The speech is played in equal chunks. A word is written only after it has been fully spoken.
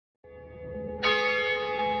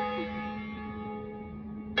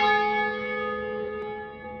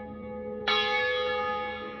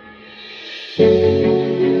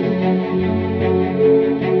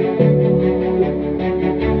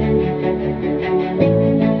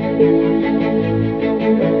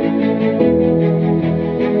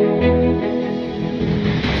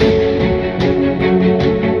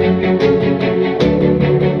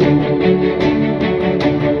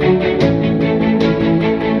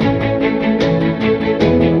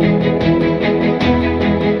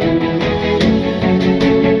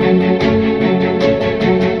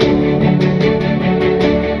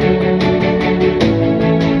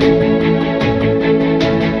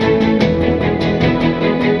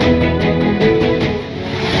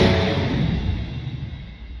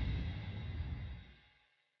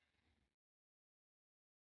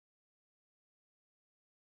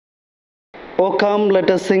O come,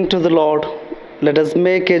 let us sing to the Lord. Let us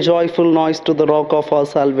make a joyful noise to the rock of our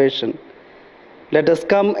salvation. Let us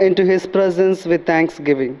come into his presence with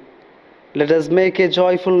thanksgiving. Let us make a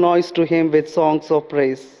joyful noise to him with songs of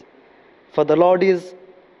praise. For the Lord is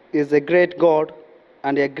a great God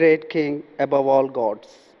and a great King above all gods.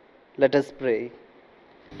 Let us pray.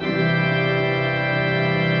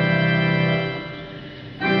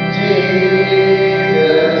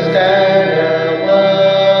 Jesus, stand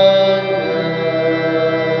among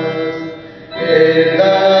us in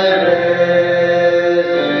thy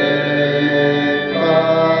risen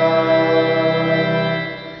power.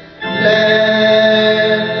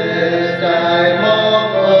 Let this time of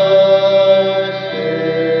worship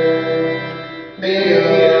be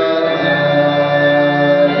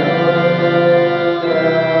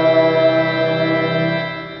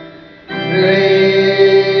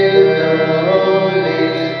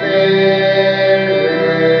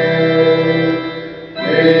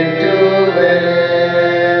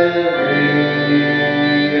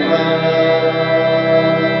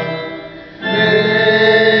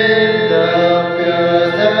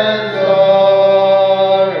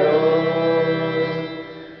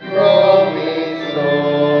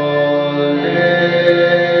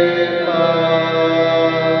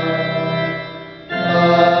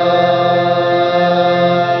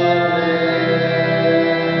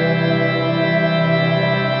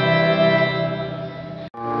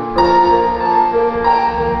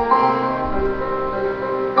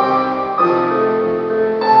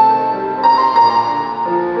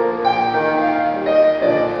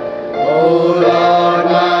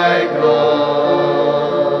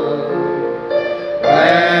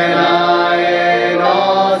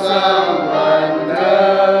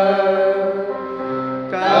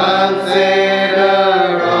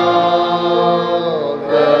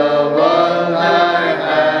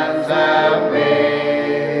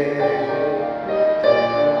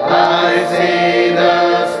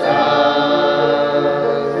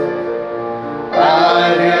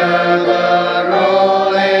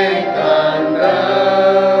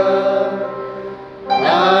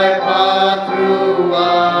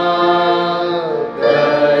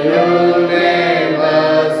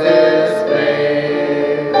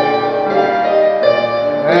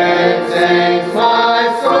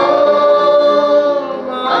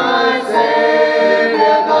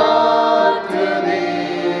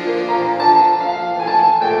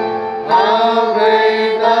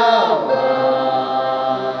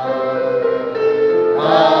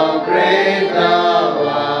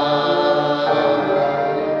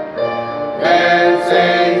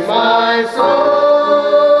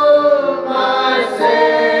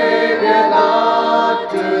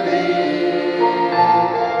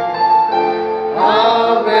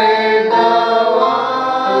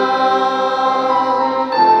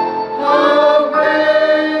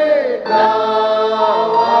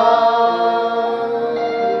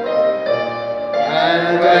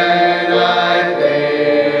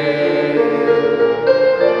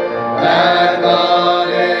that God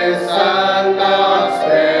is Son, God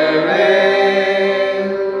Spirit.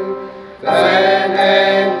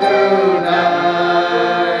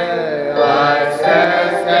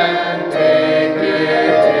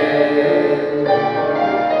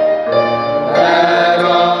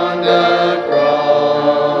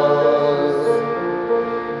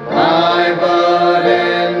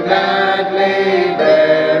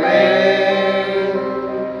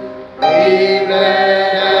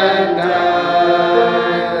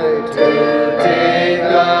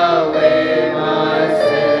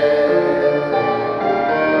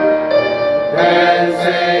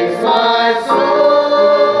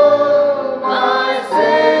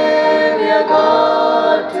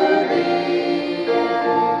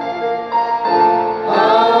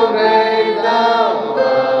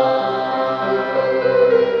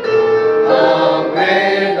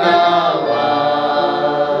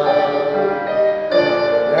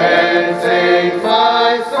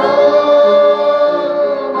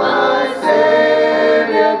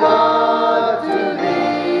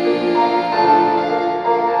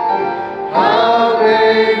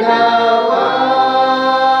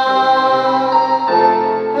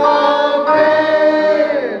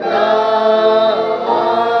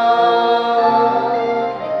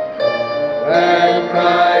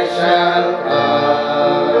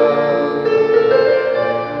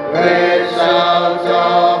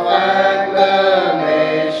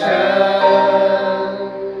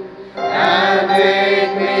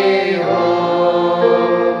 take me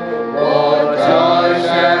home. What joy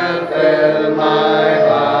shall fill my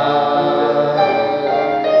heart?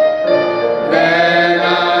 Then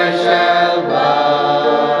I shall bow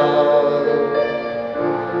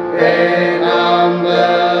in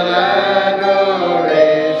humble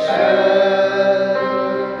adoration,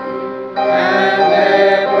 and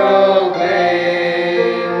there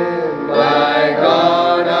proclaim, my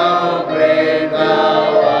God, how great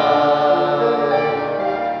thou art.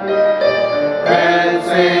 Then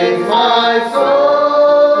sings my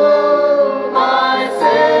soul, my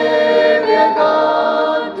Savior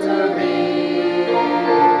God, to thee.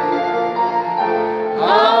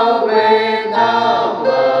 How great thou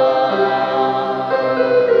art,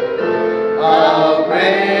 how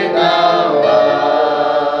great thou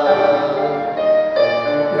art.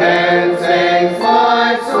 Then sings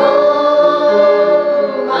my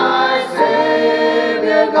soul, my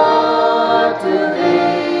Savior God, to thee.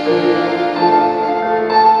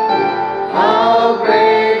 How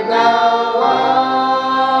great thou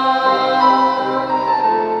art,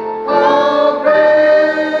 how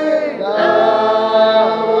great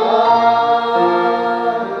thou art.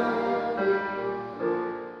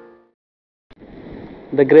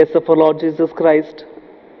 The grace of our Lord Jesus Christ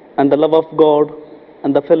and the love of God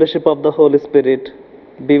and the fellowship of the Holy Spirit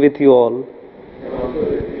be with you all.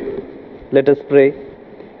 Let us pray.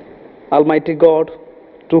 Almighty God,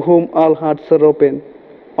 to whom all hearts are open,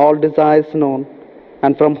 all desires known,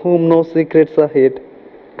 and from whom no secrets are hid,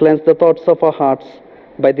 cleanse the thoughts of our hearts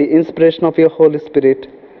by the inspiration of your Holy Spirit,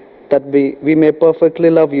 that we may perfectly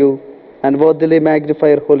love you and worthily magnify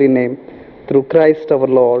your holy name, through Christ our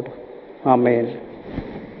Lord. Amen.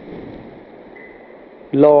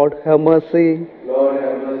 Lord, have mercy. Lord,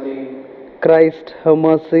 have mercy. Christ, have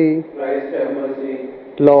mercy. Christ, have mercy.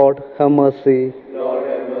 Lord, have mercy. Lord,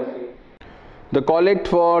 have mercy. The collect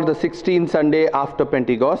for the 16th Sunday after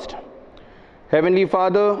Pentecost. Heavenly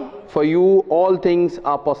Father, for you all things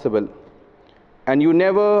are possible, and you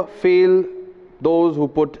never fail those who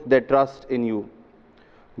put their trust in you.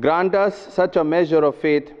 Grant us such a measure of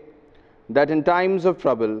faith that in times of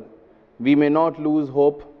trouble we may not lose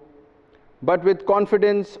hope, but with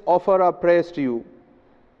confidence offer our prayers to you.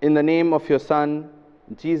 In the name of your Son,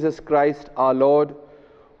 Jesus Christ our Lord,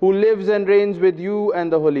 who lives and reigns with you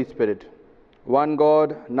and the Holy Spirit, one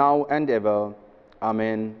God, now and ever.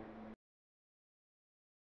 Amen.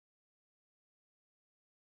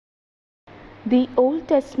 The Old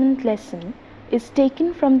Testament lesson is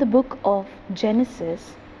taken from the book of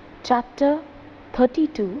Genesis, chapter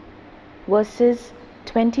 32, verses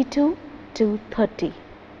 22 to 30.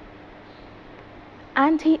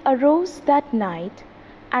 And he arose that night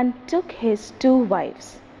and took his 2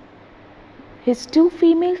 wives, his 2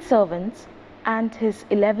 female servants, and his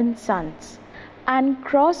 11 sons, and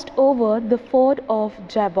crossed over the ford of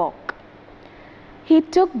Jabbok. He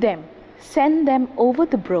took them, sent them over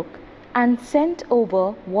the brook, and sent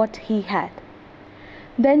over what he had.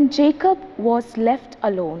 Then Jacob was left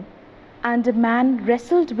alone, and a man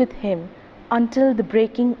wrestled with him until the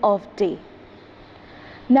breaking of day.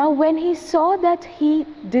 Now when he saw that he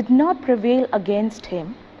did not prevail against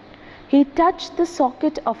him, he touched the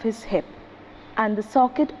socket of his hip, and the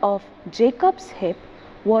socket of Jacob's hip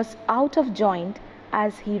was out of joint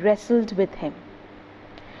as he wrestled with him.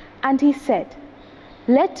 And he said,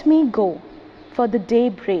 "Let me go, for the day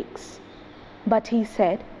breaks." But he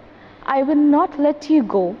said, "I will not let you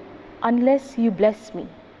go unless you bless me."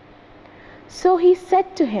 So he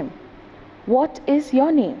said to him, "What is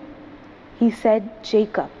your name?" He said,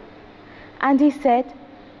 "Jacob." And he said,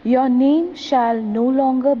 "Your name shall no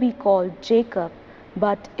longer be called Jacob,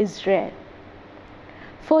 but Israel.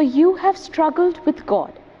 For you have struggled with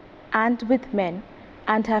God and with men,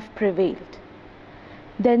 and have prevailed."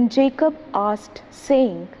 Then Jacob asked,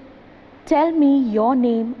 saying, "Tell me your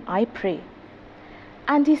name, I pray."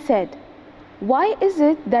 And he said, "Why is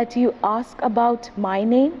it that you ask about my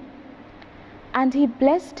name?" And he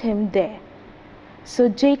blessed him there. So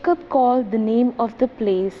Jacob called the name of the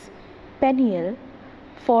place Peniel,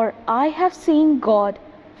 for I have seen God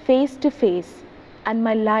face to face, and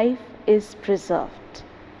my life is preserved.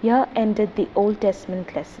 Here ended the Old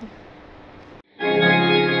Testament lesson.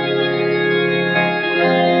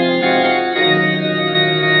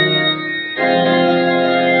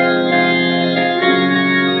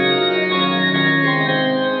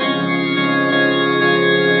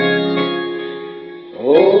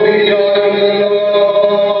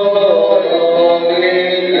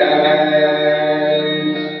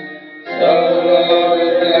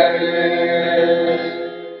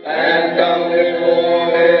 And come before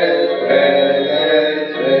his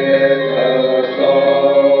presence with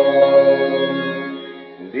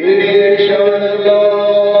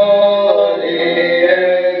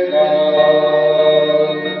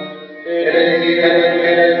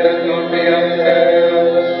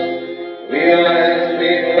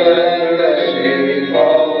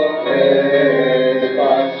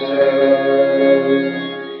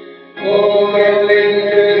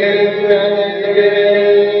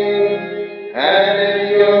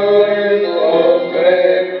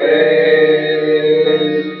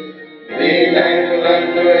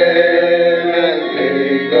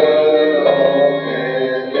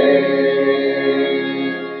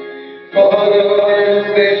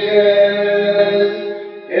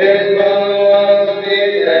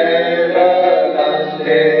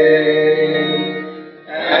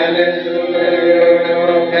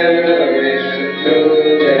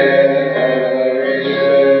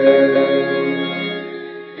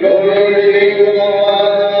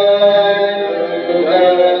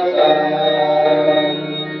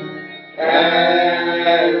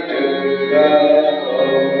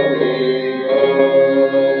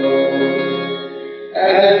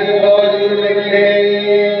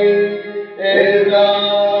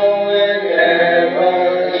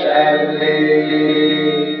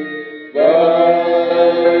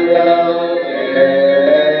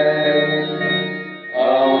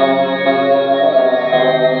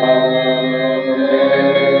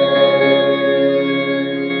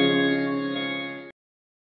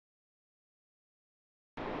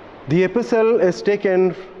The epistle is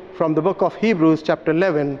taken from the book of Hebrews chapter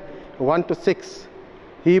 11, 1 to 6.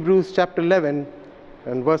 Hebrews chapter 11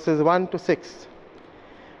 and verses 1 to 6.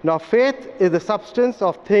 Now faith is the substance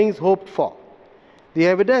of things hoped for, the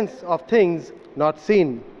evidence of things not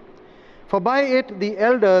seen. For by it the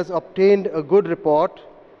elders obtained a good report.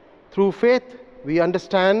 Through faith we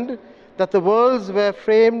understand that the worlds were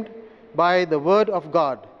framed by the word of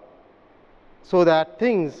God, so that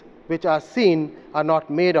things which are seen are not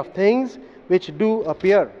made of things which do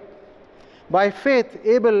appear. By faith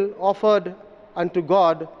Abel offered unto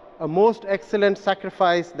God a most excellent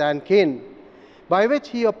sacrifice than Cain, by which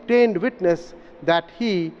he obtained witness that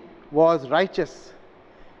he was righteous.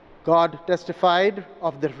 God testified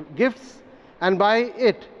of the gifts, and by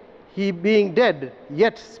it he being dead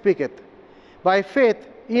yet speaketh. By faith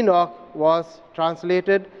Enoch was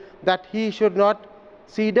translated that he should not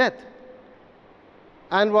see death,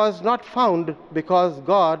 and was not found because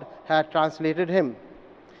God had translated him.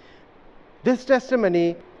 This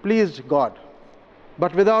testimony pleased God.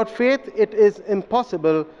 But without faith it is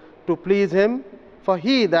impossible to please him, for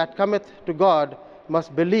he that cometh to God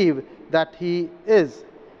must believe that he is,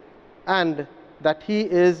 and that he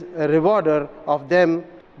is a rewarder of them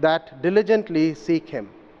that diligently seek him.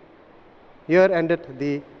 Here endeth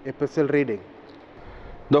the epistle reading.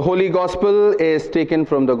 The Holy Gospel is taken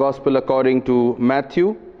from the Gospel according to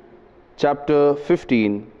Matthew, chapter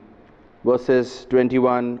 15, verses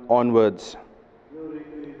 21 onwards.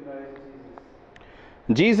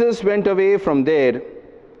 Jesus went away from there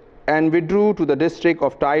and withdrew to the district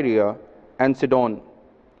of Tyre and Sidon.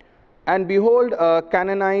 And behold, a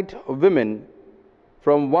Canaanite woman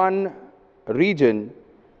from one region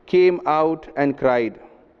came out and cried,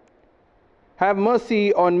 "Have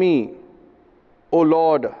mercy on me, O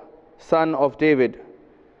Lord, Son of David.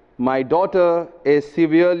 My daughter is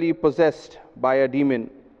severely possessed by a demon."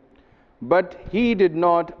 But he did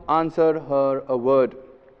not answer her a word.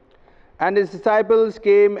 And his disciples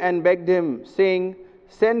came and begged him, saying,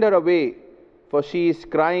 "Send her away, for she is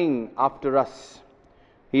crying after us."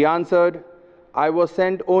 He answered, "I was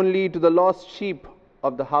sent only to the lost sheep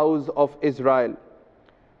of the house of Israel."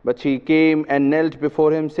 But she came and knelt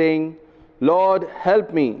before him, saying, "Lord,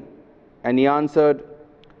 help me." And he answered,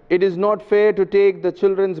 "It is not fair to take the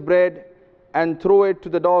children's bread and throw it to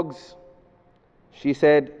the dogs." She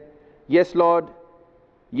said, "Yes, Lord,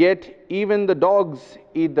 yet even the dogs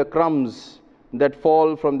eat the crumbs that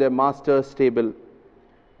fall from their master's table."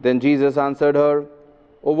 Then Jesus answered her,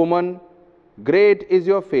 "O woman, great is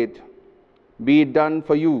your faith. Be it done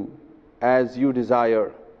for you as you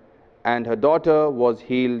desire." And her daughter was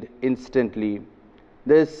healed instantly.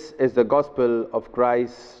 This is the gospel of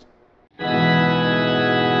Christ.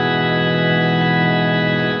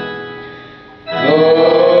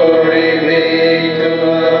 Glory be to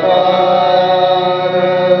the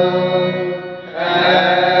Father,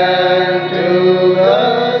 and to the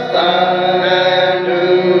Son, and to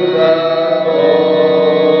the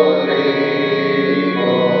Holy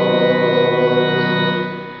Ghost,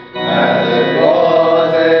 as it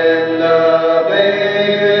was in the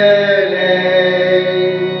beginning,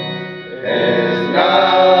 is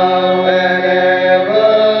now, and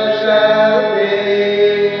ever shall be,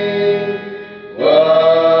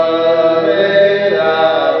 world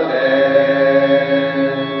without end. Amen.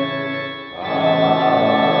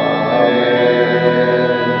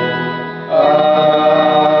 Amen.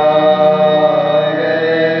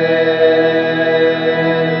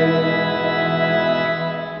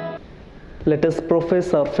 Let us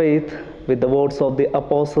profess our faith with the words of the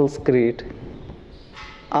Apostles' Creed.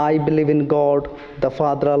 I believe in God, the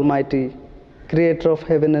Father Almighty, creator of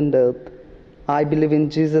heaven and earth. I believe in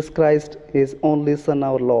Jesus Christ, his only Son,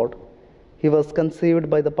 our Lord. He was conceived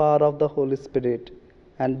by the power of the Holy Spirit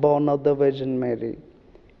and born of the Virgin Mary.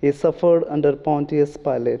 He suffered under Pontius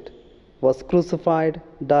Pilate, was crucified,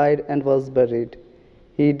 died, and was buried.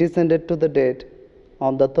 He descended to the dead.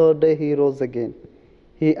 On the third day he rose again.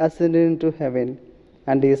 He ascended into heaven,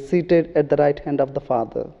 and he is seated at the right hand of the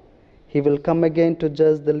Father. He will come again to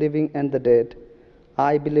judge the living and the dead.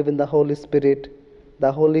 I believe in the Holy Spirit,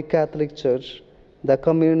 the Holy Catholic Church, the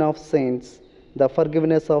communion of saints, the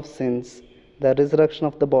forgiveness of sins, the resurrection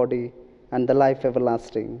of the body, and the life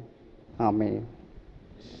everlasting. Amen.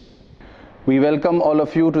 We welcome all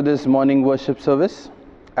of you to this morning worship service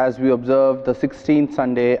as we observe the 16th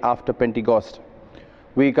Sunday after Pentecost.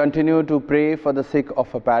 We continue to pray for the sick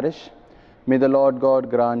of our parish. May the Lord God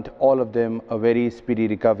grant all of them a very speedy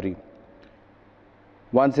recovery.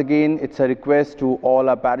 Once again, it's a request to all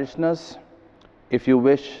our parishioners. If you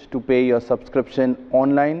wish to pay your subscription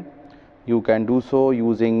online, you can do so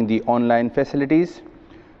using the online facilities.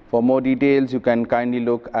 For more details, you can kindly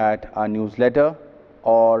look at our newsletter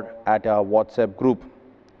or at our WhatsApp group.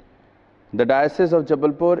 The Diocese of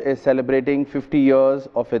Jabalpur is celebrating 50 years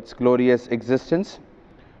of its glorious existence.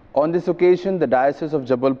 On this occasion, the Diocese of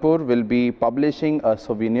Jabalpur will be publishing a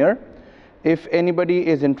souvenir. If anybody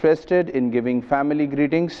is interested in giving family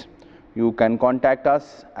greetings, you can contact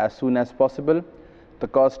us as soon as possible. The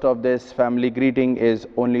cost of this family greeting is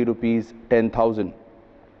only rupees 10,000.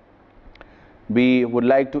 We would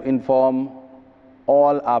like to inform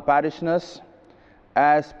all our parishioners,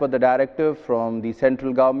 as per the directive from the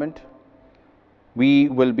central government, we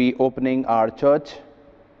will be opening our church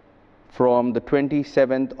from the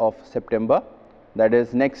 27th of September, that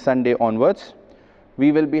is next Sunday onwards.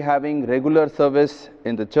 We will be having regular service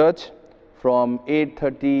in the church from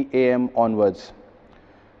 8:30 a.m. onwards.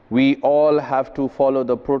 We all have to follow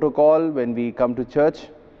the protocol when we come to church.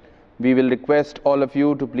 We will request all of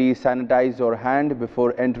you to please sanitize your hand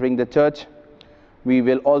before entering the church. We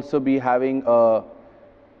will also be having a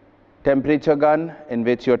temperature gun in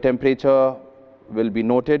which your temperature will be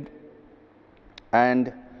noted.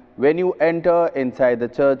 And when you enter inside the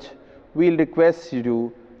church, we'll request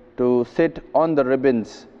you to sit on the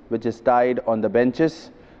ribbons which is tied on the benches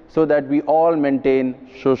so that we all maintain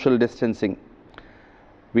social distancing.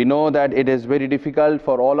 We know that it is very difficult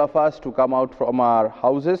for all of us to come out from our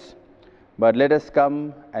houses, but let us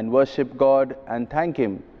come and worship God and thank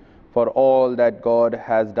Him for all that God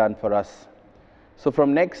has done for us. So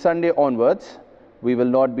from next Sunday onwards, we will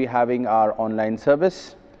not be having our online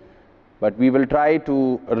service, but we will try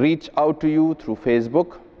to reach out to you through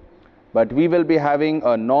Facebook. But we will be having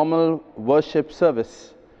a normal worship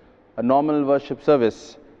service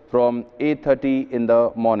from 8:30 in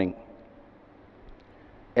the morning.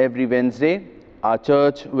 Every Wednesday, our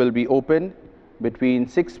church will be open between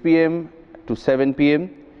 6 p.m. to 7 p.m.,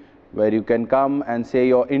 where you can come and say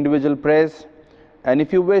your individual prayers. And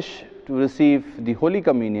if you wish to receive the Holy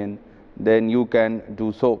Communion, then you can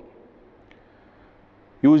do so.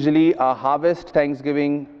 Usually, our Harvest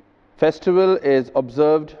Thanksgiving festival is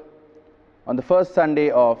observed on the first Sunday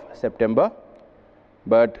of September,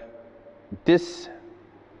 but this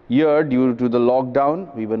year, due to the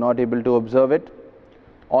lockdown, we were not able to observe it.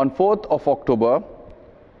 On 4th of October,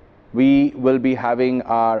 we will be having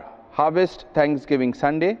our Harvest Thanksgiving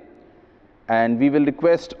Sunday, and we will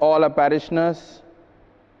request all our parishioners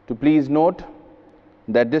to please note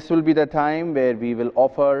that this will be the time where we will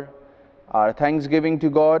offer our thanksgiving to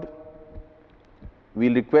God.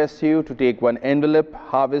 We'll request you to take one envelope,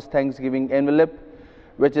 Harvest Thanksgiving envelope,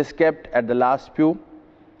 which is kept at the last pew,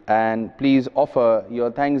 and please offer your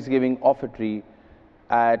thanksgiving offertory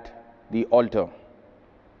at the altar.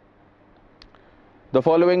 The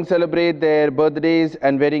following celebrate their birthdays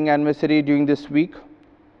and wedding anniversary during this week: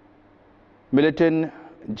 Militan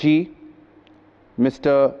G,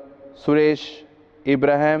 Mr. Suresh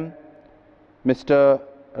Abraham, Mr.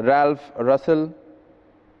 Ralph Russell,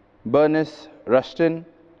 Bernice Rushton,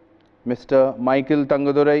 Mr. Michael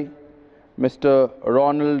Tangadurai, Mr.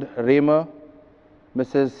 Ronald Raymer,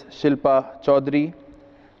 Mrs. Shilpa Chaudhary,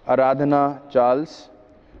 Aradhana Charles,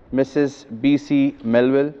 Mrs. B.C.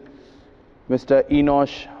 Melville, Mr.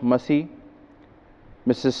 Enosh Masi,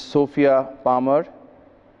 Mrs. Sophia Palmer,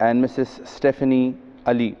 and Mrs. Stephanie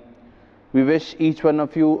Ali. We wish each one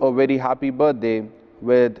of you a very happy birthday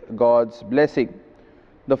with God's blessing.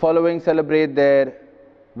 The following celebrate their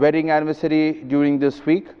wedding anniversary during this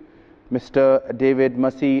week: Mr. David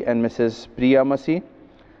Masi and Mrs. Priya Masi,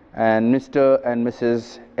 and Mr. and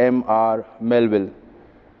Mrs. M.R. Melville.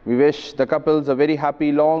 We wish the couples a very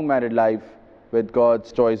happy long married life with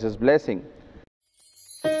God's choicest blessing.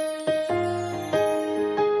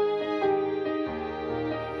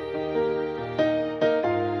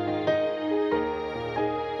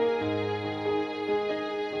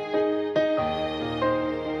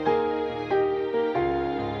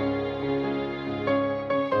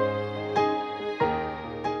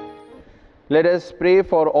 Let us pray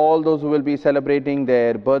for all those who will be celebrating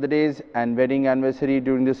their birthdays and wedding anniversary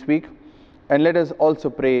during this week. And let us also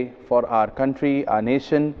pray for our country, our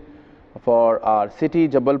nation, for our city,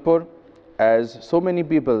 Jabalpur, as so many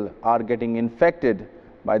people are getting infected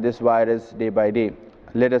by this virus day by day.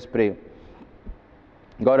 Let us pray.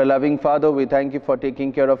 God, a loving Father, we thank you for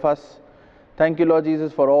taking care of us. Thank you, Lord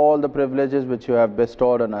Jesus, for all the privileges which you have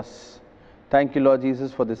bestowed on us. Thank you, Lord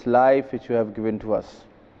Jesus, for this life which you have given to us.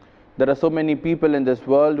 There are so many people in this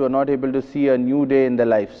world who are not able to see a new day in their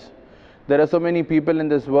lives. There are so many people in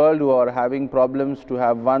this world who are having problems to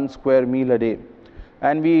have one square meal a day.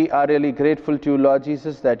 And we are really grateful to you, Lord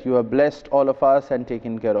Jesus, that you have blessed all of us and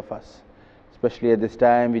taken care of us. Especially at this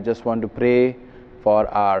time, we just want to pray for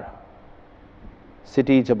our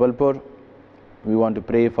city Jabalpur. We want to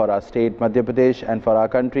pray for our state Madhya Pradesh and for our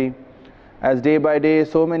country. As day by day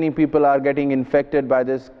so many people are getting infected by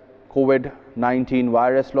this COVID-19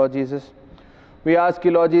 virus, Lord Jesus. We ask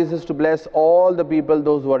you, Lord Jesus, to bless all the people,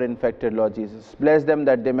 those who are infected, Lord Jesus. Bless them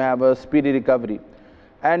that they may have a speedy recovery.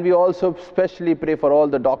 And we also especially pray for all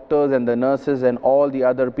the doctors and the nurses and all the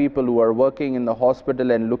other people who are working in the hospital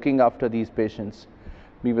and looking after these patients.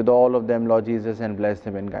 Be with all of them, Lord Jesus, and bless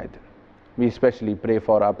them and guide them. We especially pray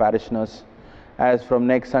for our parishioners. As from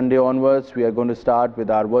next Sunday onwards, we are going to start with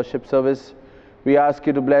our worship service. We ask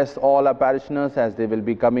you to bless all our parishioners as they will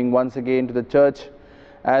be coming once again to the church,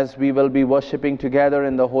 as we will be worshipping together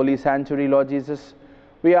in the holy sanctuary, Lord Jesus.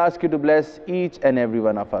 We ask you to bless each and every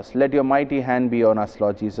one of us. Let your mighty hand be on us,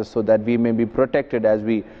 Lord Jesus, so that we may be protected as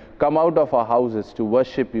we come out of our houses to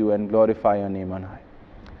worship you and glorify your name on high.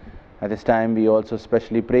 At this time, we also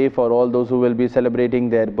especially pray for all those who will be celebrating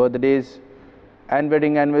their birthdays and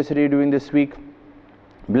wedding anniversary during this week.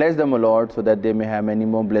 Bless them, O Lord, so that they may have many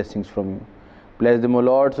more blessings from you. Bless them, O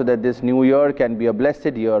Lord, so that this new year can be a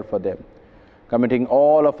blessed year for them. Committing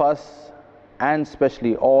all of us and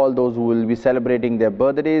especially all those who will be celebrating their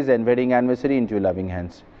birthdays and wedding anniversary into your loving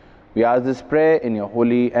hands. We ask this prayer in your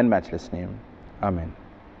holy and matchless name. Amen.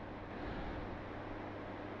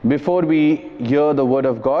 Before we hear the word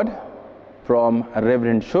of God from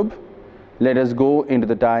Reverend Shubh, let us go into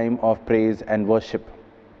the time of praise and worship.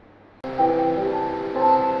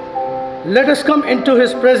 Let us come into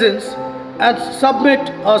His presence and submit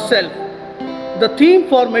ourselves. The theme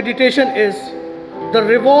for meditation is the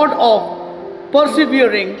reward of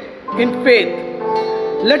persevering in faith.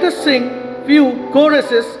 Let us sing few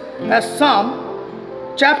choruses as Psalm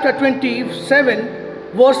chapter 27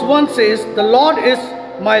 verse 1 says, "The Lord is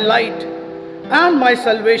my light and my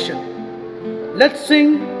salvation." Let's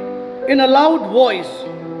sing in a loud voice,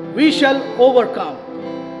 "We shall overcome."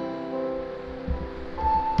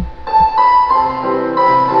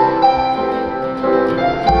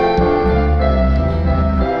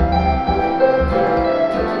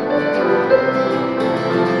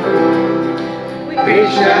 We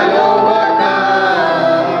shall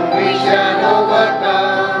overcome, we shall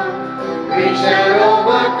overcome, we shall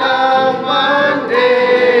overcome one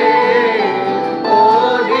day.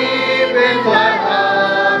 Oh, deep in my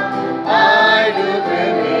heart, I do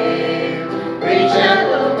believe we shall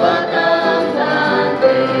overcome one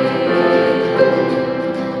day.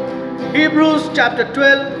 Hebrews chapter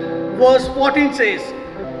 12 verse 14 says,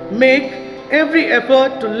 "Make every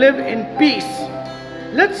effort to live in peace."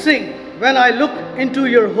 Let's sing, "When I look into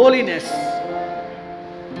your holiness."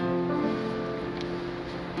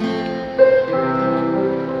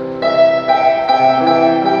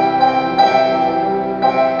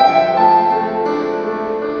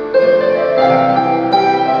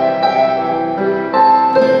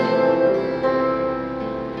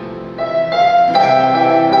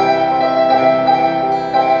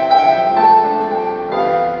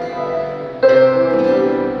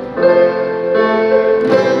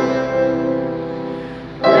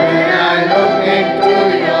 When I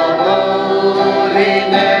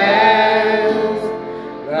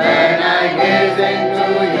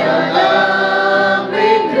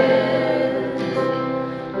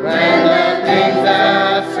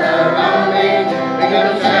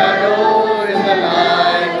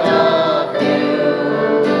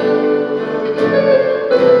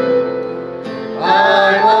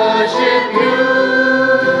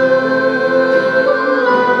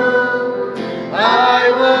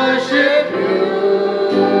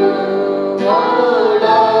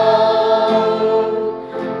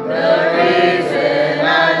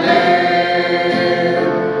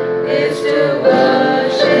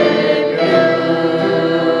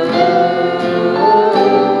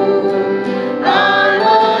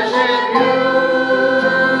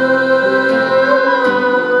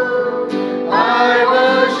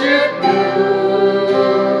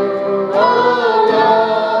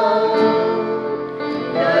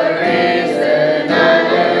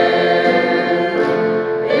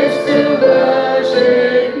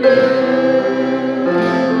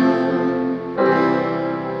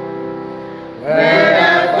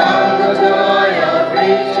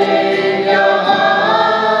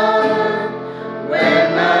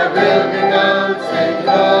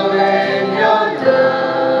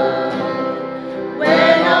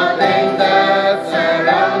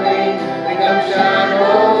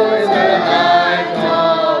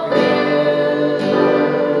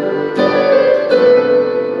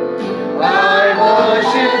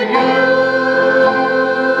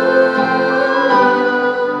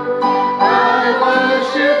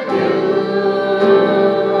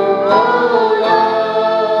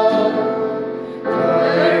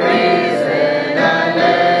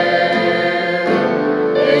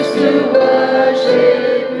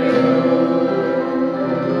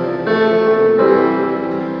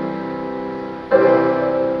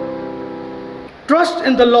Trust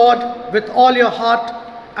in the Lord with all your heart,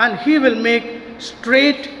 and He will make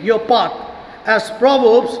straight your path, as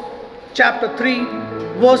Proverbs chapter 3,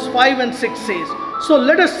 verse 5 and 6 says. So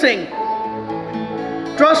let us sing,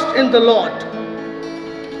 Trust in the Lord.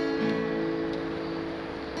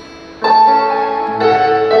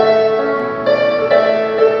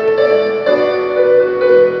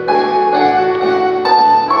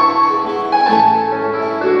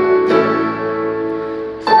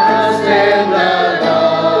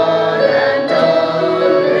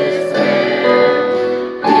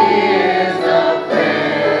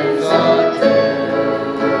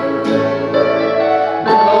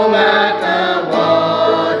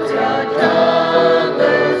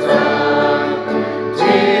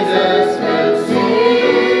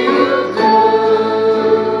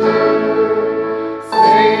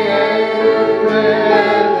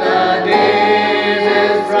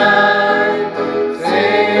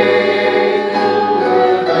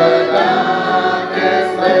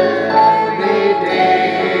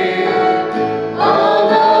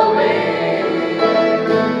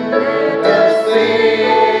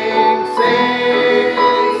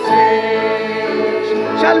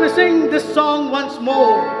 Shall we sing this song once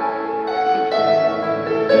more?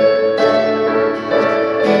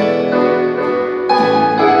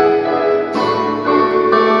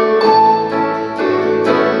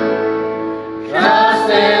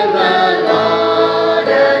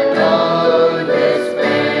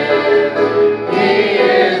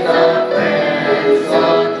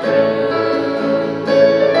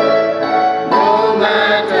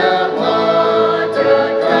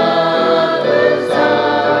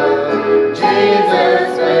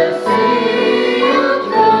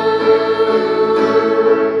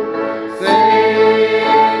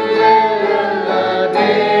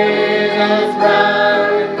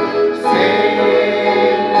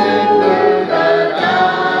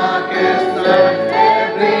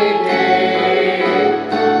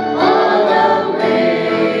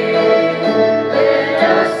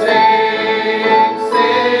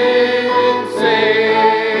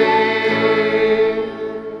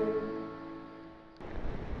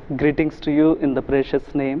 Greetings to you in the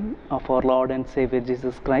precious name of our Lord and Savior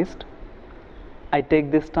Jesus Christ. I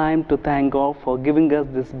take this time to thank God for giving us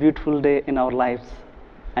this beautiful day in our lives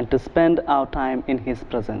and to spend our time in His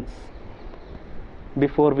presence.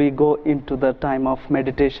 Before we go into the time of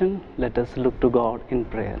meditation, let us look to God in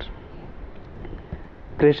prayer.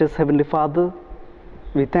 Gracious Heavenly Father,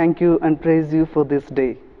 we thank you and praise you for this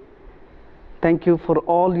day. Thank you for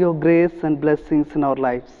all your grace and blessings in our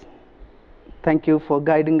lives. Thank you for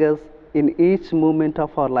guiding us in each moment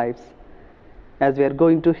of our lives. As we are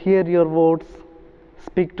going to hear your words,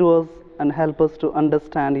 speak to us and help us to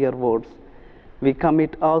understand your words. We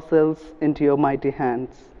commit ourselves into your mighty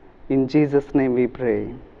hands. In Jesus' name we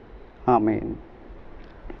pray. Amen.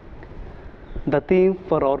 The theme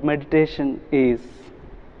for our meditation is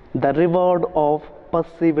the reward of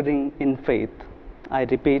persevering in faith. I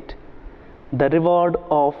repeat, the reward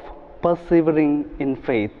of persevering in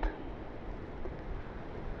faith.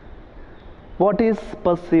 What is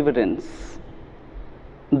perseverance?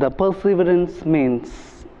 The perseverance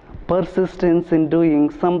means persistence in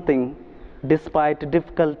doing something despite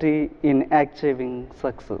difficulty in achieving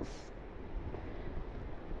success.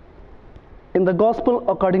 In the Gospel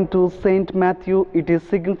according to Saint Matthew, it is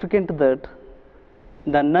significant that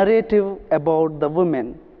the narrative about the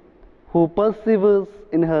woman who perseveres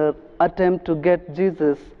in her attempt to get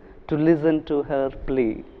Jesus to listen to her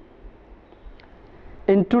plea.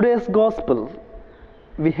 In today's Gospel,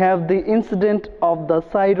 we have the incident of the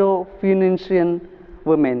Syro-Phoenician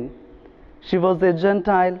woman. She was a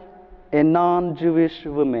Gentile, a non-Jewish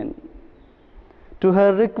woman. To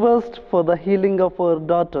her request for the healing of her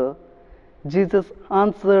daughter, Jesus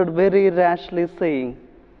answered very rashly, saying,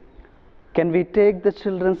 "Can we take the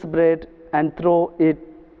children's bread and throw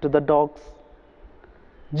it to the dogs?"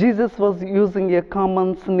 Jesus was using a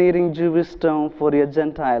common sneering Jewish term for a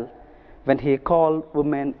Gentile when he called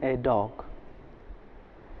women a dog.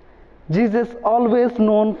 Jesus, always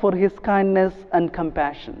known for his kindness and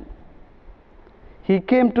compassion, he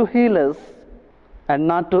came to heal us and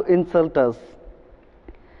not to insult us.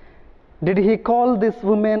 Did he call this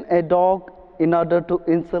woman a dog in order to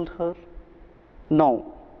insult her? No.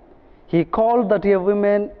 He called that a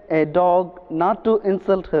woman a dog not to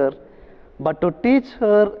insult her, but to teach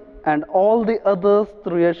her and all the others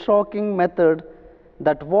through a shocking method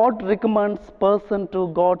that what recommends person to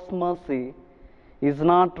God's mercy is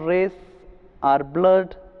not race or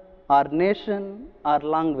blood or nation or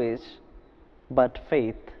language, but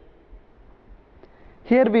faith.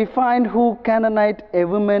 Here we find who Canaanite a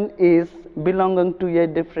woman is belonging to a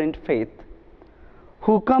different faith,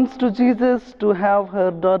 who comes to Jesus to have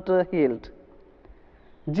her daughter healed.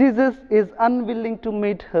 Jesus is unwilling to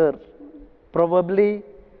meet her, probably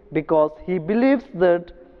because he believes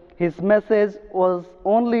that his message was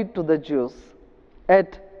only to the Jews.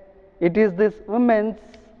 Yet, it is this woman's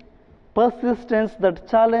persistence that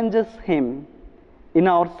challenges him. In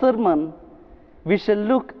our sermon, we shall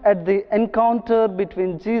look at the encounter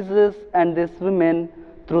between Jesus and this woman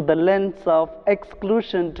through the lens of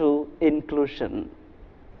exclusion to inclusion.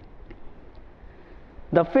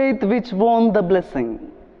 The faith which won the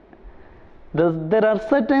blessing. There are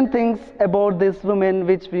certain things about this woman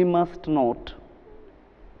which we must note.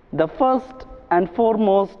 The first and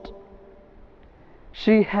foremost,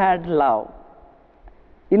 she had love.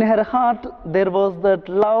 In her heart, there was that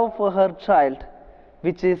love for her child,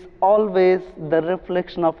 which is always the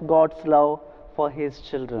reflection of God's love for his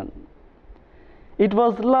children. It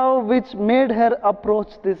was love which made her approach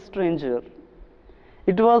this stranger.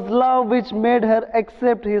 It was love which made her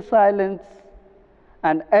accept his silence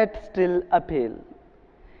and yet still appeal.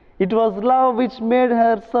 It was love which made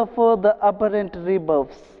her suffer the apparent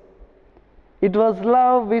rebuffs. It was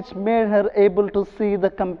love which made her able to see the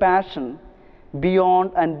compassion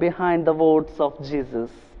beyond and behind the words of Jesus.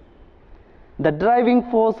 The driving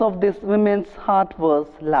force of this woman's heart was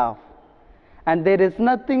love. And there is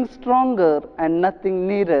nothing stronger and nothing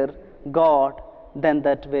nearer God than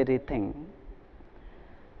that very thing.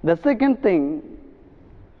 The second thing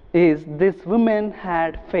is this woman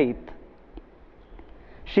had faith.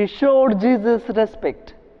 She showed Jesus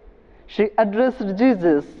respect. She addressed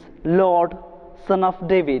Jesus, Lord, Son of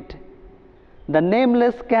David. The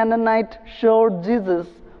nameless Canaanite showed Jesus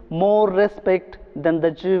more respect than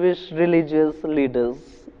the Jewish religious leaders.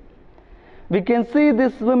 We can see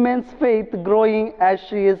this woman's faith growing as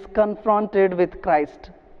she is confronted with Christ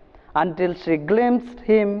until she glimpsed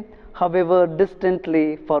him, however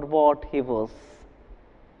distantly, for what he was.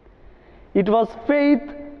 It was faith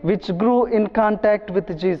which grew in contact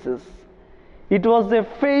with Jesus. It was a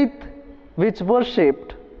faith which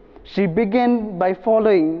worshipped. She began by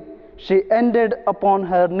following. She ended upon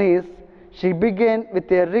her knees. She began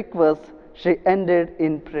with a request. She ended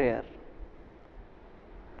in prayer.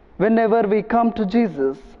 Whenever we come to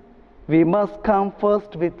Jesus, we must come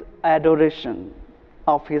first with adoration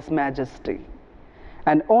of his majesty,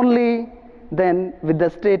 and only then with the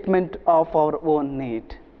statement of our own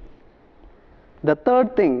need. The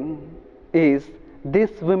third thing is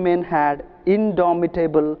this woman had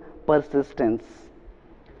indomitable persistence.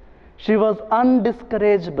 She was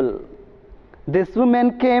undiscourageable. This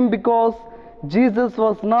woman came because Jesus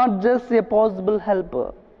was not just a possible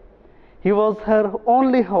helper. He was her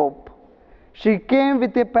only hope. She came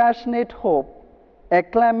with a passionate hope, a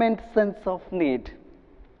clamant sense of need,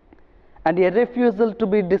 and a refusal to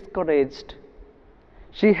be discouraged.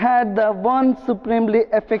 She had the one supremely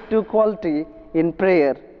effective quality in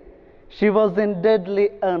prayer. She was in deadly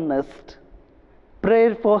earnest.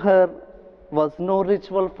 Prayer for her was no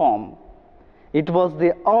ritual form. It was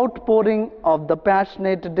the outpouring of the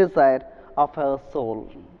passionate desire of her soul.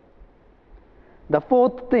 The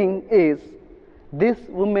fourth thing is this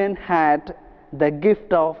woman had the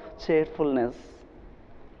gift of cheerfulness.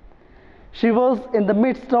 She was in the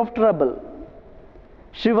midst of trouble.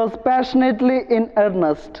 She was passionately in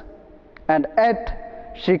earnest, and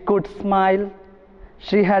yet she could smile.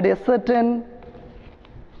 She had a certain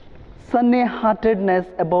sunny-heartedness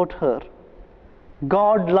about her.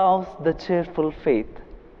 God loves the cheerful faith,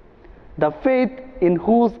 the faith in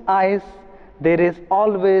whose eyes there is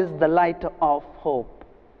always the light of hope,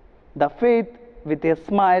 the faith with a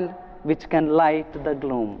smile which can light the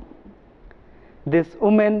gloom. This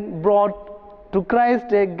woman brought to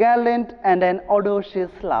Christ a gallant and an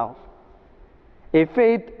audacious love, a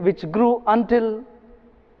faith which grew until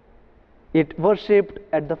it worshipped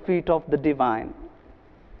at the feet of the divine,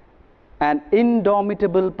 an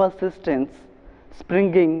indomitable persistence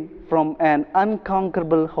springing from an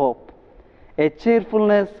unconquerable hope, a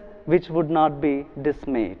cheerfulness which would not be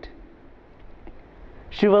dismayed.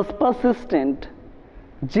 She was persistent.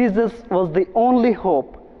 Jesus was the only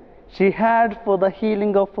hope she had for the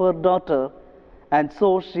healing of her daughter, and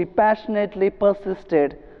so she passionately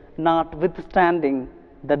persisted, notwithstanding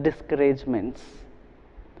the discouragements.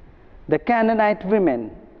 The Canaanite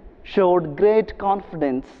women showed great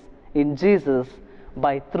confidence in Jesus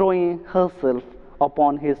by throwing herself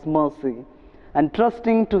upon his mercy and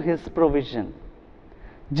trusting to his provision.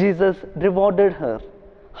 Jesus rewarded her.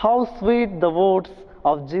 How sweet the words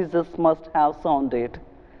of Jesus must have sounded.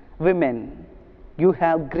 Women, you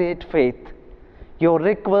have great faith. Your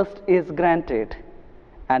request is granted.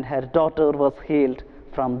 And her daughter was healed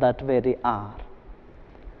from that very hour.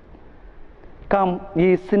 Come,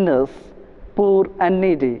 ye sinners, poor and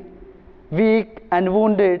needy, weak and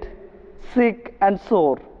wounded, sick and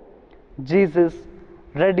sore. Jesus,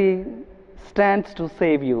 ready, stands to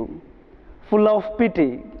save you. Full of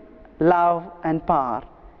pity, love, and power,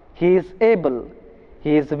 He is able,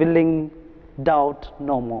 He is willing, doubt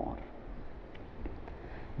no more.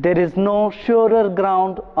 There is no surer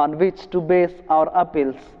ground on which to base our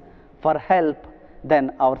appeals for help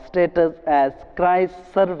than our status as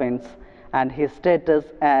Christ's servants and His status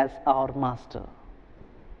as our Master.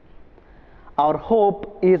 Our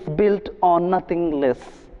hope is built on nothing less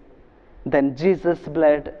than Jesus'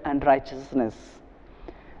 blood and righteousness.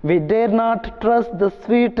 We dare not trust the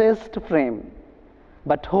sweetest frame,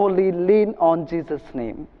 but wholly lean on Jesus'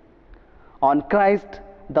 name. On Christ,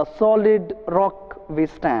 the solid rock, we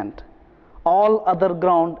stand. All other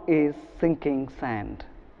ground is sinking sand.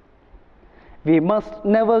 We must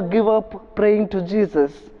never give up praying to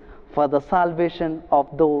Jesus for the salvation of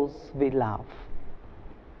those we love.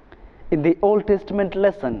 In the Old Testament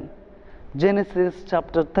lesson, Genesis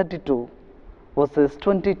chapter 32, verses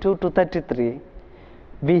 22 to 33,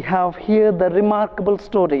 we have here the remarkable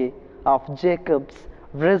story of Jacob's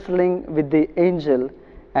wrestling with the angel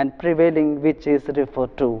and prevailing, which is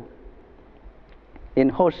referred to in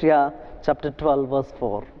Hosea chapter 12, verse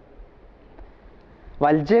 4.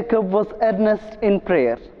 While Jacob was earnest in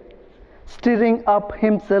prayer, stirring up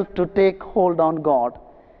himself to take hold on God,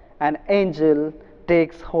 an angel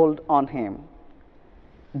takes hold on him.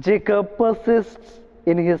 Jacob persists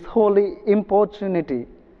in his holy importunity.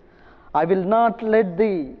 I will not let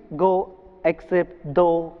thee go except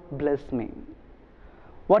thou bless me.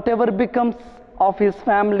 Whatever becomes of his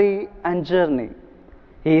family and journey,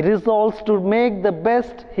 he resolves to make the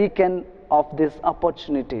best he can of this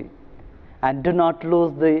opportunity and do not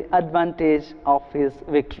lose the advantage of his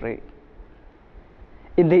victory.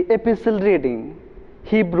 In the epistle reading,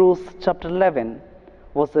 Hebrews chapter 11,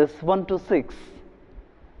 verses 1 to 6,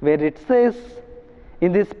 where it says,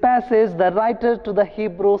 in this passage, the writer to the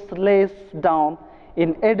Hebrews lays down,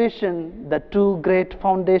 in addition, the two great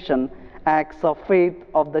foundation acts of faith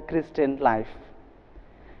of the Christian life.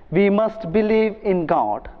 We must believe in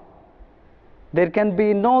God. There can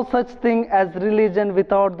be no such thing as religion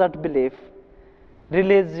without that belief.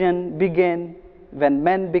 Religion began when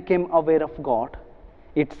men became aware of God.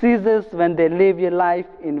 It ceases when they live a life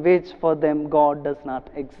in which for them God does not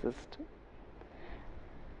exist.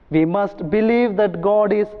 We must believe that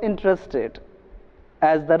God is interested.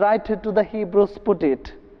 As the writer to the Hebrews put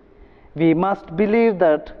it, we must believe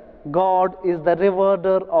that God is the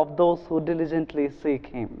rewarder of those who diligently seek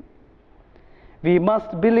Him. We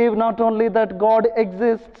must believe not only that God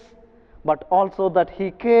exists, but also that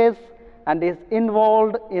He cares and is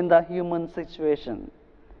involved in the human situation.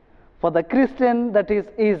 For the Christian, that is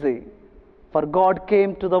easy, for God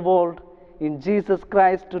came to the world in Jesus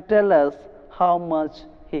Christ to tell us how much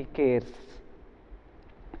He cares.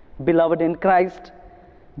 Beloved in Christ,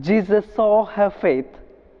 Jesus saw her faith,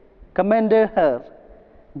 commended her,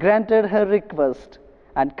 granted her request,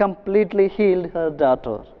 and completely healed her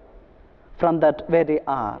daughter from that very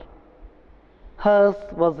hour. Hers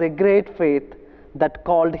was a great faith that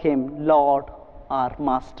called Him Lord or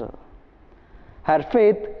Master. Her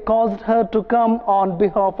faith caused her to come on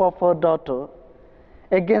behalf of her daughter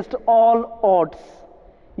against all odds,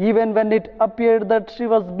 even when it appeared that she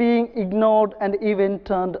was being ignored and even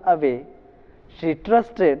turned away. She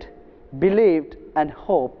trusted, believed, and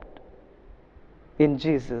hoped in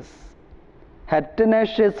Jesus. Her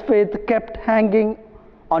tenacious faith kept hanging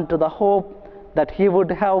onto the hope that He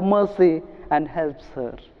would have mercy and helps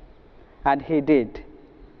her. And He did.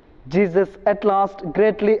 Jesus at last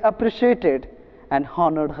greatly appreciated and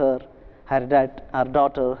honored her. Her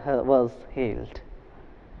daughter was healed.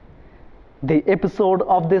 The episode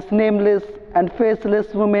of this nameless and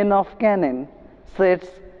faceless woman of Canaan sets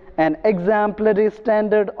an exemplary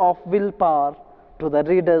standard of willpower to the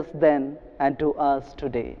readers then and to us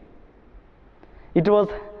today. It was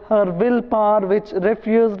her willpower which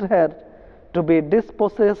refused her to be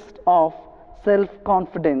dispossessed of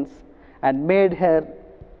self-confidence and made her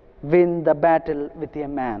win the battle with a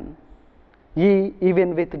man, yea,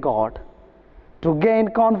 even with God. To gain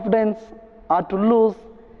confidence or to lose,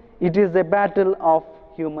 it is a battle of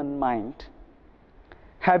human mind.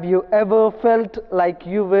 Have you ever felt like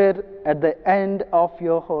you were at the end of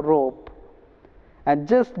your rope and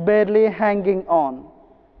just barely hanging on?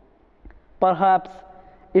 Perhaps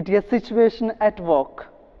it is a situation at work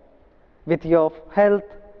with your health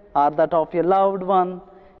or that of your loved one.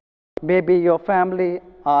 Maybe your family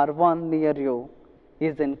or one near you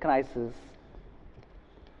is in crisis.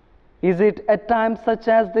 Is it at times such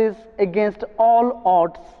as this, against all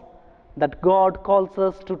odds, that God calls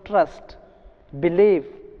us to trust, believe,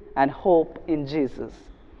 and hope in Jesus?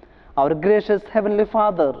 Our gracious Heavenly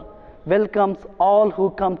Father welcomes all who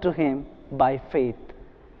come to Him by faith.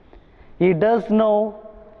 He does know,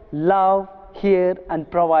 love, hear, and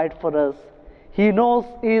provide for us. He knows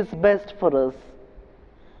is best for us.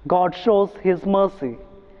 God shows His mercy,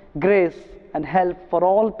 grace, and help for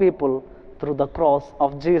all people through the cross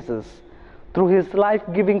of Jesus, through His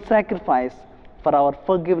life-giving sacrifice for our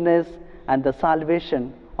forgiveness and the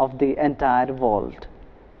salvation of the entire world.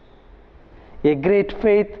 A great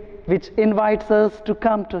faith which invites us to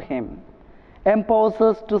come to Him, empowers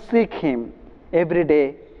us to seek Him every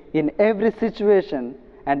day in every situation,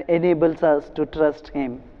 and enables us to trust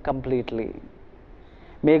Him completely.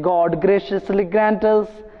 May God graciously grant us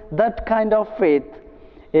that kind of faith,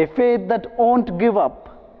 a faith that won't give up,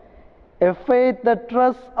 a faith that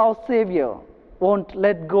trusts our Savior, won't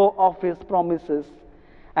let go of His promises,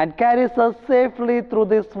 and carries us safely through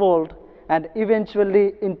this world and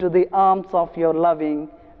eventually into the arms of your loving,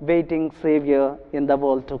 waiting Savior in the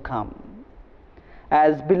world to come.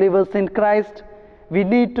 As believers in Christ, we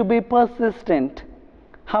need to be persistent,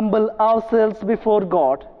 humble ourselves before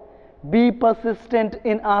God, be persistent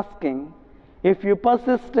in asking. If you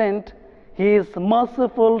persistent, He is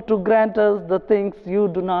merciful to grant us the things you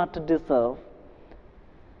do not deserve.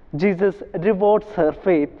 Jesus rewards her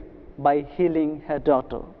faith by healing her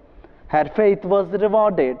daughter. Her faith was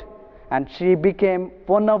rewarded, and she became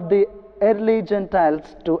one of the early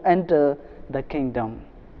Gentiles to enter the kingdom.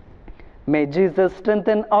 May Jesus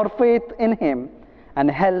strengthen our faith in Him and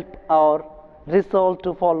help our resolve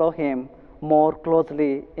to follow Him more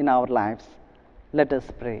closely in our lives. Let us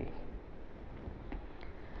pray.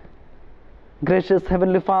 Gracious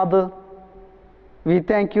Heavenly Father, we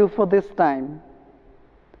thank You for this time.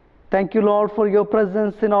 Thank You, Lord, for Your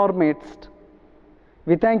presence in our midst.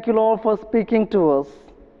 We thank You, Lord, for speaking to us.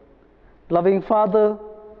 Loving Father,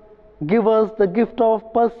 give us the gift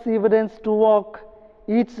of perseverance to walk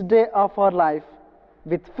each day of our life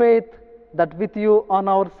with faith that with You on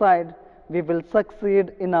our side, we will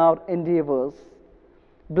succeed in our endeavors.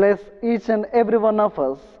 Bless each and every one of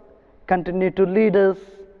us. Continue to lead us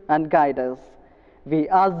and guide us. We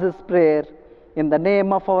ask this prayer in the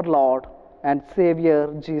name of our Lord and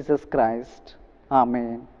Savior Jesus Christ.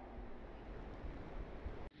 Amen.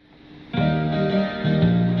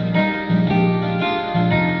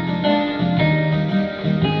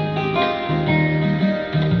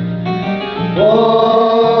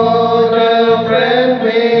 What a friend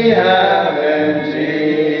we have in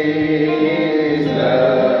Jesus.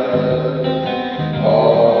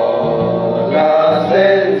 All our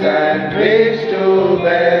sins and griefs to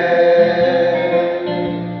bear.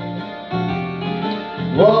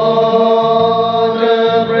 What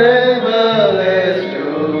a privilege to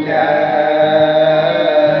carry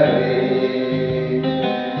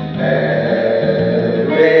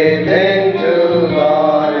everything to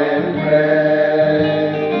God in prayer.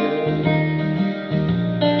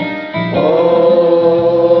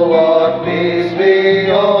 Oh, what peace we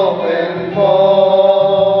often forfeit.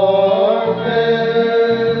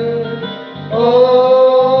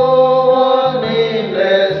 Oh, what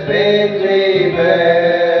needless pains we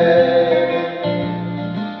bear.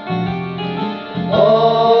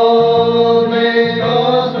 All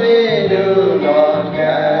because we do not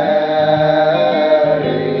carry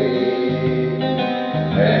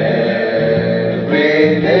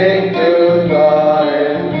everything to God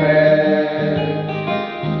in prayer.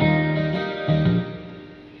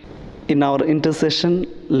 In our intercession,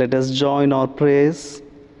 let us join our prayers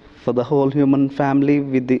for the whole human family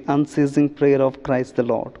with the unceasing prayer of Christ the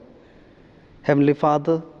Lord. Heavenly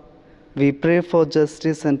Father, we pray for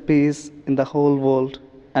justice and peace in the whole world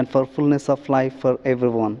and for fullness of life for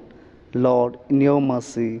everyone. Lord, in Your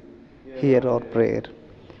mercy, hear our prayer.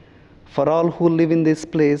 For all who live in this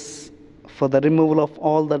place, for the removal of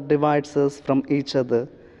all that divides us from each other,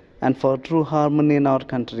 and for true harmony in our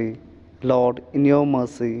country. Lord, in Your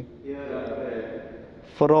mercy.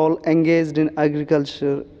 For all engaged in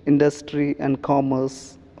agriculture, industry, and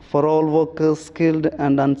commerce, for all workers skilled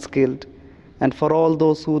and unskilled, and for all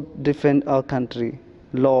those who defend our country.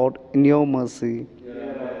 Lord, in Your mercy.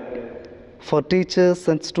 For teachers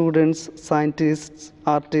and students, scientists,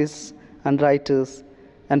 artists, and writers,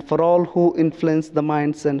 and for all who influence the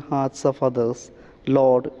minds and hearts of others.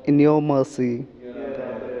 Lord, in Your mercy.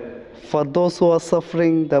 For those who are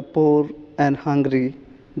suffering, the poor and hungry,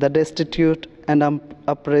 the destitute and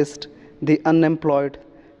oppressed, the unemployed,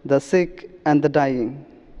 the sick, and the dying.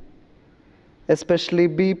 Especially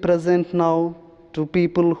be present now to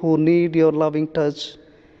people who need your loving touch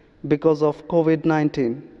because of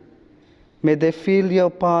COVID-19. May they feel your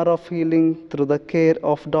power of healing through the care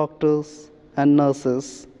of doctors and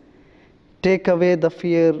nurses. Take away the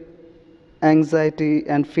fear, anxiety,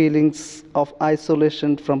 and feelings of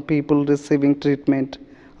isolation from people receiving treatment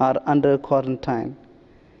or under quarantine.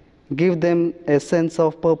 Give them a sense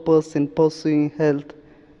of purpose in pursuing health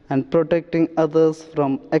and protecting others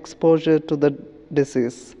from exposure to the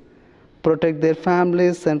disease. Protect their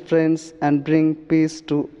families and friends and bring peace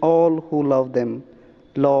to all who love them.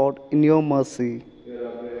 Lord, in your mercy.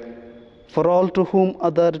 For all to whom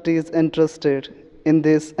authority is entrusted in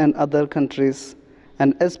this and other countries,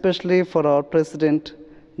 and especially for our President,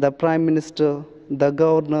 the Prime Minister, the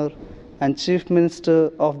Governor, and Chief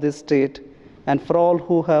Minister of this state, and for all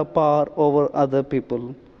who have power over other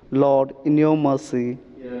people. Lord, in your mercy.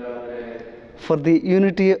 For the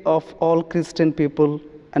unity of all Christian people,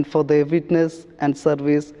 and for their witness and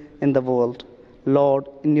service in the world. Lord,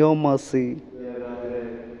 in your mercy.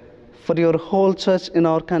 For your whole church in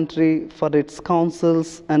our country, for its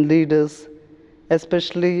councils and leaders,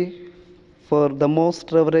 especially for the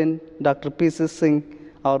Most Reverend Dr. P.C. Singh,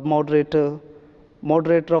 our moderator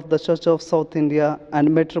of the Church of South India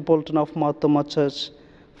and Metropolitan of Mahatma Church,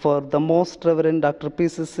 for the Most Reverend Dr.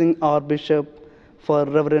 P.C. Singh, our Bishop, for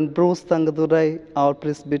Reverend Bruce Tangadurai, our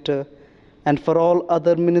Presbyter, and for all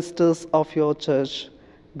other ministers of your church,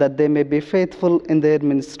 that they may be faithful in their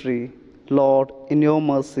ministry. Lord, in your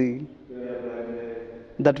mercy.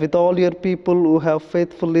 That with all your people who have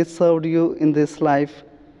faithfully served you in this life,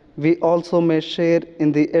 we also may share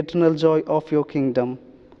in the eternal joy of your kingdom.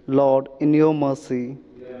 Lord, in your mercy.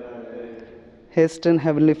 Hasten,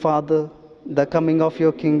 Heavenly Father, the coming of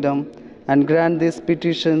your kingdom, and grant these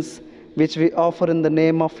petitions which we offer in the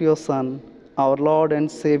name of your Son, our Lord and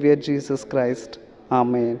Savior Jesus Christ.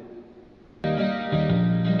 Amen.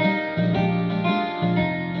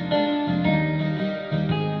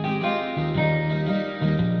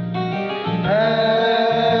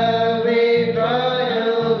 Every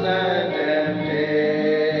trials and temptations,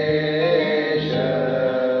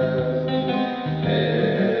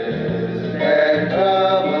 is there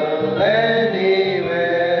trouble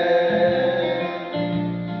anywhere?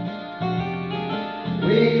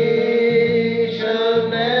 We shall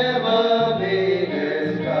never be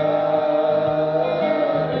discouraged.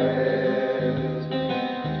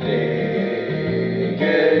 Take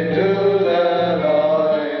it to the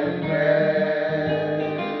Lord in prayer.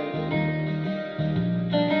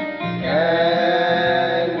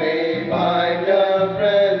 Can we find a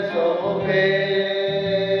friend so faithful,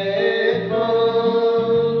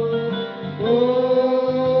 who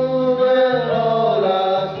will all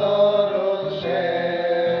our sorrows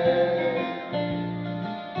share?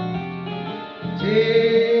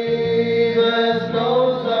 Jesus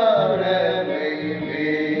knows our every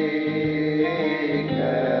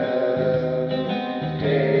weakness.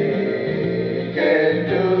 Take it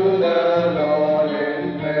to the Lord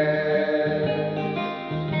in prayer.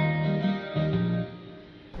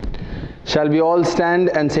 Shall we all stand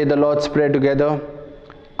and say the Lord's Prayer together?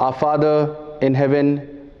 Our Father in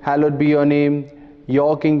heaven, hallowed be your name.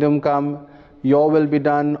 Your kingdom come, your will be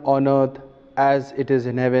done on earth as it is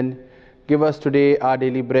in heaven. Give us today our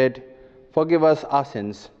daily bread. Forgive us our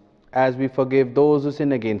sins, as we forgive those who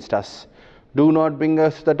sin against us. Do not bring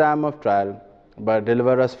us to the time of trial, but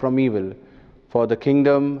deliver us from evil. For the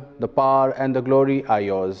kingdom, the power, and the glory are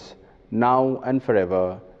yours, now and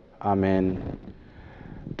forever. Amen.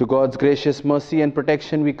 To God's gracious mercy and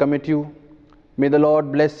protection we commit you. May the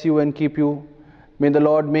Lord bless you and keep you. May the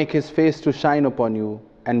Lord make his face to shine upon you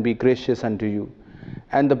and be gracious unto you.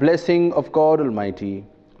 And the blessing of God Almighty,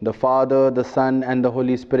 the Father, the Son, and the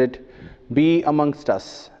Holy Spirit be amongst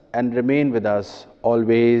us and remain with us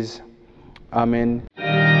always. Amen.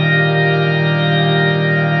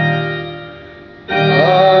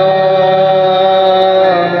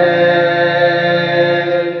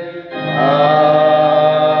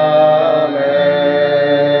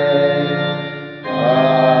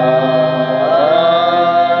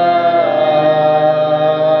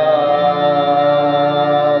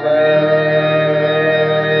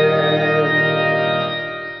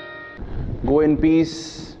 Go in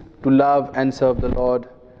peace to love and serve the Lord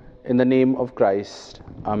in the name of Christ.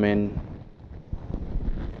 Amen.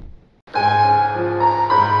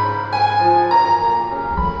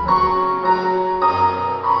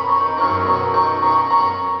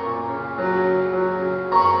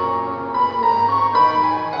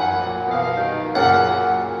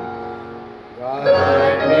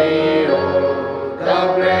 Guide me, O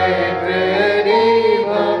thou great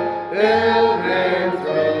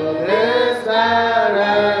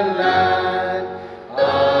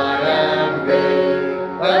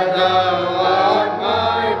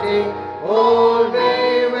hold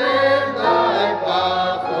me with thy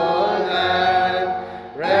powerful hand.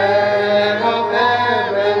 Bread of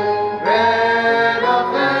heaven,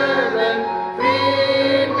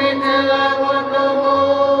 feed me till I want no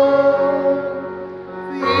more.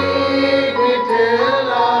 Feed me till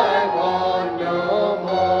I want no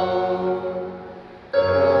more.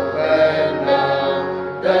 Open now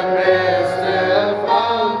the crystal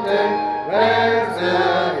fountain, whence the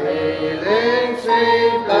healing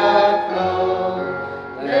stream doth flow.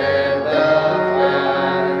 Let the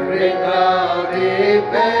fiery cloudy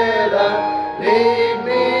pillar lead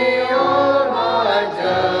me on my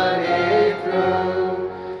journey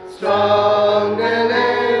through. Strong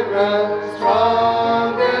deliverer,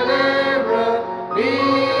 be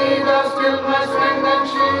thou still my strength and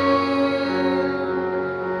shield.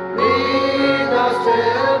 Be thou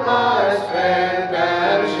still my strength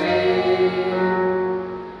and shield.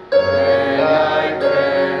 When I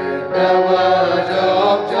tread the verge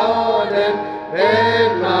of Jordan,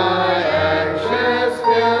 bid my anxious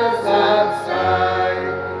fears subside.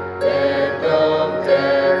 Death of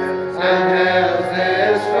death and hell's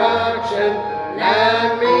destruction,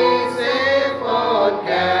 land me safe on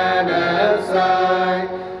Canaan's side.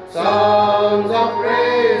 Songs of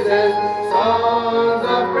praises, I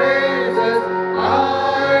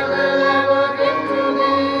will ever give to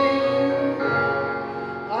thee.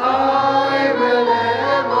 I will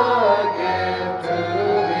ever give to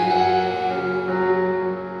thee.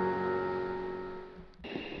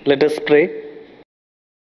 Let us pray.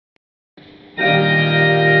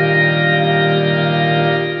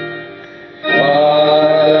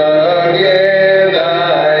 Father, give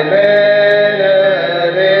thy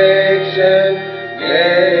benediction,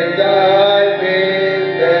 give thy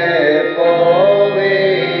peace before we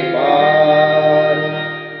part.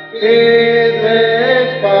 Peace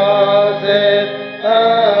which passeth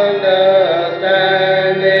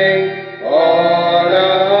understanding, all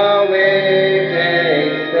our waiting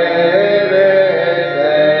spirits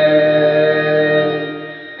send.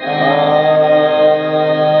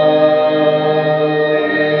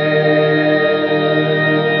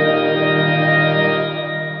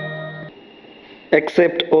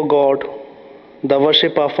 Accept, O God, the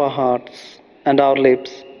worship of our hearts and our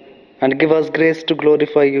lips, and give us grace to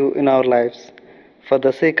glorify you in our lives. For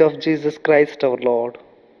the sake of Jesus Christ our Lord.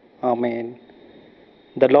 Amen.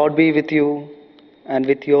 The Lord be with you and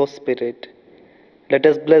with your spirit. Let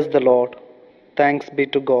us bless the Lord. Thanks be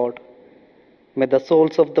to God. May the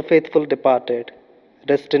souls of the faithful departed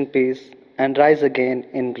rest in peace and rise again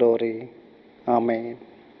in glory. Amen.